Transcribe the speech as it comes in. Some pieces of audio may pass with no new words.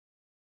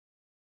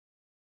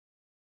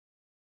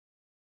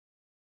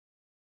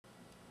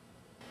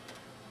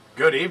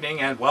Good evening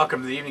and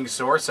welcome to the Evening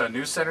Source on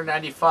News Center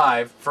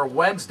 95 for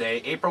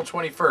Wednesday, April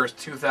 21st,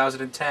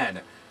 2010.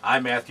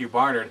 I'm Matthew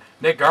Barnard.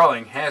 Nick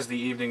Garling has the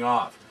evening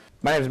off.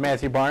 My name is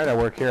Matthew Barnard. I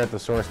work here at the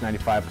Source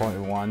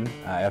 95.1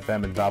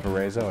 FM in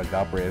Valparaiso at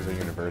Valparaiso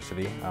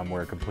University.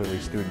 We're a completely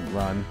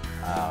student-run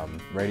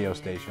radio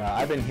station.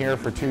 I've been here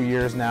for 2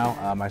 years now.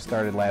 I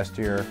started last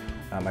year,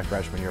 my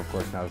freshman year, of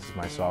course. Now this is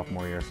my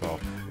sophomore year, so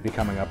I'll be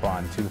coming up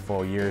on 2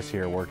 full years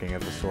here working at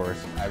the Source.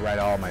 I write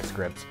all my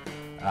scripts.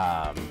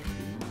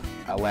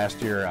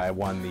 Last year I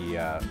won the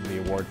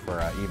award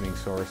for Evening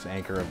Source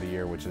Anchor of the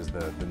Year, which is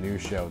the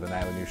news show, the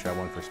nightly news show I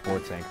won for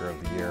Sports Anchor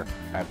of the Year.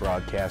 I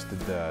broadcasted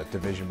the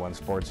Division I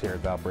sports here at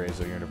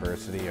Valparaiso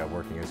University,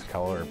 working as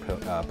color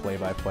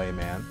play-by-play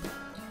man.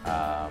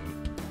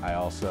 I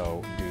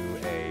also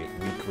do a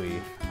weekly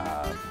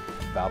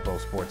Valpo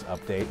Sports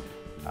Update,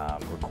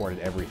 recorded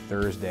every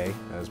Thursday.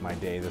 That was my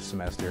day this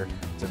semester.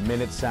 It's a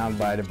minute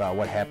soundbite about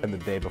what happened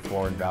the day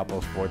before in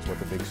Valpo Sports, what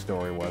the big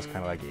story was, kind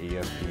of like an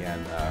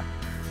ESPN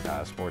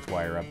Sports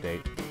Wire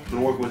update. I've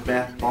been working with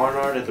Matthew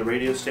Barnard at the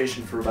radio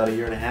station for about 1.5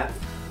 years.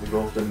 We've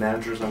both been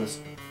managers on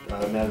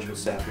the management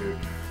staff here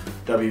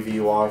at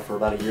WVUR for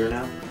about a year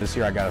now. This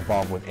year I got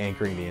involved with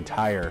anchoring the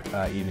entire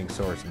Evening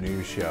Source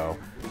news show,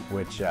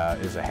 which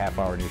is a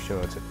half-hour news show.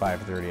 It's at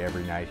 5:30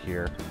 every night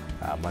here,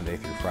 Monday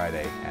through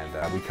Friday,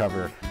 and we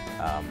cover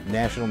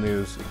national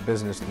news,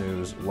 business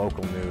news,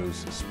 local news,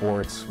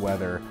 sports,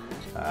 weather,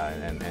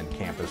 and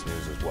campus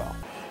news as well.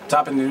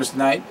 Top of the news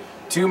tonight,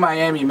 2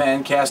 Miami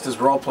men cast as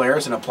role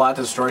players in a plot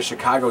to destroy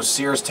Chicago's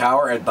Sears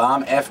Tower and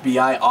bomb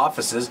FBI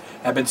offices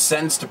have been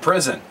sentenced to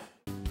prison.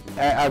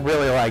 I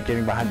really like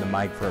getting behind the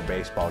mic for a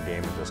baseball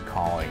game and just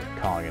calling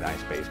a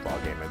nice baseball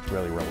game. It's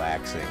really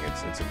relaxing.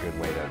 It's a good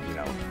way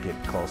to get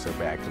closer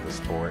back to the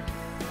sport.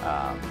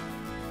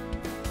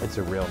 It's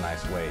a real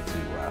nice way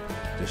to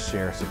just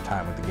share some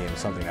time with the game.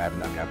 It's something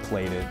I've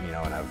played it,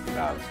 and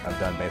I've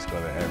done basically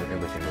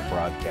everything but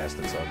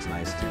broadcasted. So it's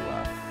nice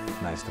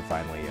to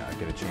finally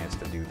get a chance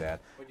to do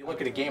that. When you look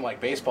at a game like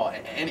baseball,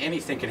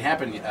 anything can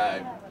happen.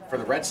 For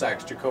the Red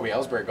Sox, Jacoby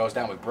Ellsbury goes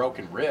down with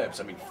broken ribs.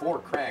 I mean, 4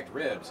 cracked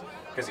ribs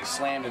because he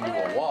slammed into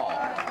a wall.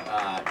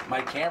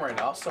 Mike Cameron,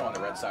 also on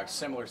the Red Sox,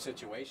 similar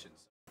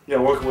situations. Yeah,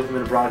 working with him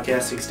in a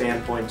broadcasting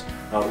standpoint,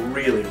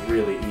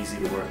 really easy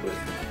to work with.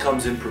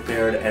 Comes in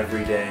prepared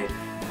every day.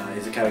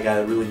 He's the kind of guy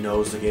that really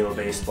knows the game of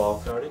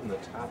baseball. Started in the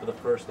top of the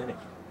first inning.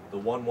 The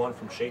 1-1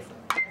 from Schaefer.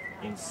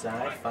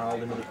 Inside,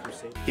 fouled into the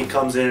Crusaders. He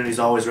comes in and he's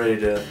always ready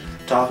to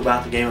talk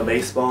about the game of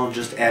baseball and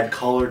just add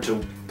color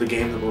to the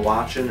game that we're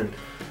watching. And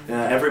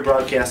every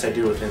broadcast I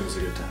do with him is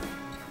a good time.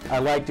 I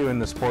like doing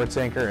the sports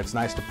anchor. It's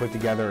nice to put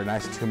together a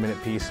nice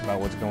 2-minute piece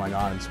about what's going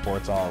on in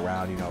sports all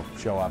around,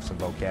 show off some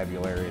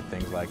vocabulary and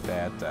things like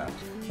that.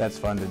 That's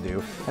fun to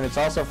do. And it's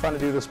also fun to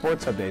do the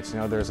sports updates.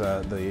 There's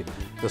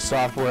the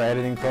software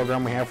editing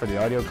program we have for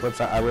the audio clips.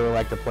 I really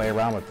like to play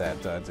around with that.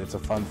 It's a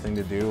fun thing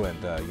to do,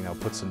 and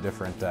put some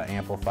different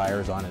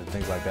amplifiers on it and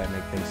things like that,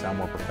 make things sound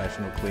more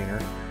professional, cleaner.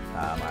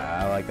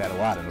 I like that a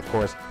lot. And of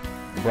course,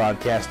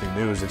 broadcasting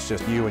news, it's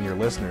just you and your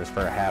listeners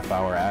for a half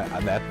hour.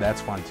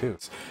 That's fun too.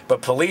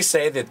 But police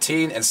say the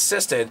teen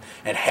insisted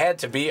and had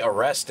to be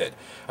arrested.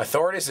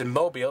 Authorities in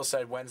Mobile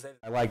said Wednesday.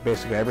 I like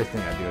basically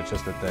everything I do. It's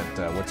just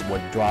that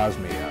what draws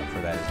me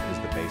for that is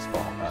the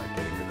baseball,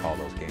 getting to call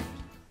those games.